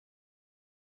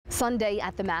Sunday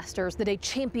at the Masters, the day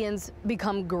champions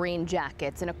become green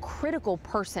jackets, and a critical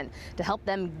person to help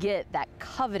them get that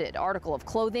coveted article of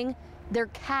clothing, their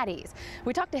caddies.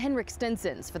 We talked to Henrik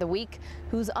Stensons for the week,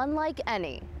 who's unlike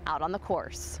any out on the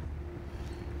course.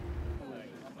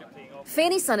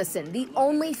 Fanny Sunesson, the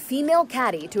only female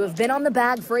caddy to have been on the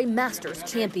bag for a Masters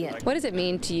champion. What does it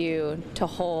mean to you to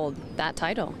hold that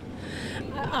title?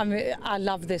 I mean, I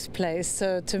love this place.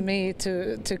 So to me,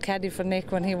 to caddy for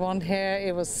Nick when he won here,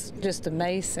 it was just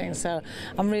amazing. So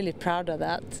I'm really proud of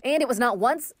that. And it was not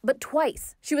once, but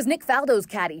twice. She was Nick Faldo's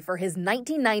caddy for his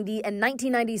 1990 and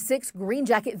 1996 green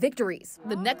jacket victories.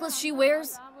 The necklace she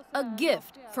wears, a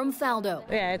gift from Faldo.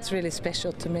 Yeah, it's really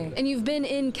special to me. And you've been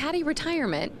in caddy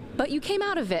retirement, but you came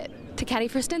out of it to caddy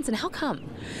for Stenson. How come?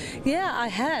 Yeah, I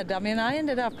had. I mean, I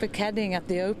ended up caddying at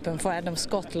the Open for Adam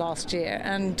Scott last year,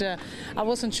 and I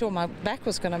wasn't sure my back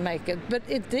was going to make it, but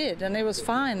it did, and it was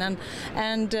fine.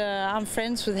 And I'm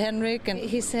friends with Henrik, and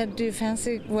he said, "Do you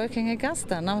fancy working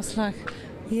Augusta?" And I was like,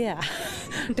 "Yeah,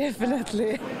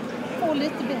 definitely."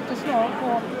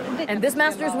 And this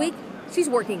Masters week, she's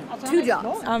working 2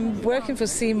 jobs. I'm working for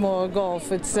Seymour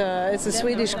Golf. It's a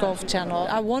Swedish golf channel.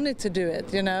 I wanted to do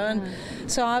it, you know, and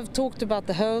so I've talked about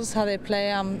the holes, how they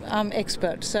play. I'm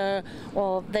expert, so,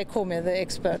 well, they call me the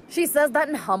expert. She says that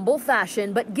in humble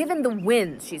fashion, but given the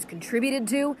wins she's contributed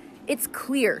to, it's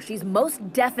clear she's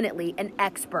most definitely an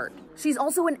expert. She's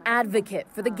also an advocate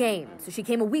for the game, so she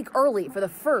came a week early for the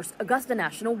first Augusta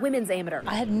National Women's Amateur.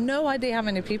 I had no idea how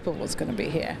many people was going to be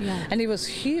here, and it was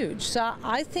huge. So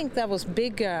I think that was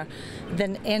bigger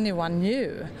than anyone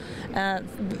knew.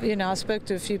 You know, I spoke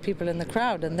to a few people in the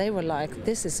crowd, and they were like,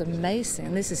 "This is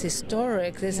amazing. This is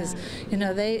historic. This is," you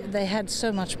know, they had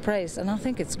so much praise, and I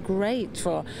think it's great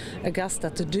for Augusta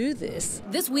to do this.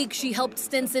 This week, she helped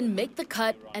Stenson make the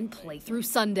cut and play through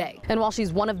Sunday. And while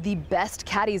she's one of the best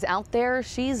caddies out there,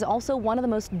 she's also one of the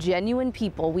most genuine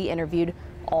people we interviewed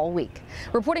all week.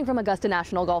 Reporting from Augusta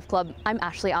National Golf Club, I'm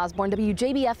Ashley Osborne,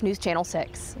 WJBF News Channel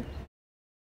 6.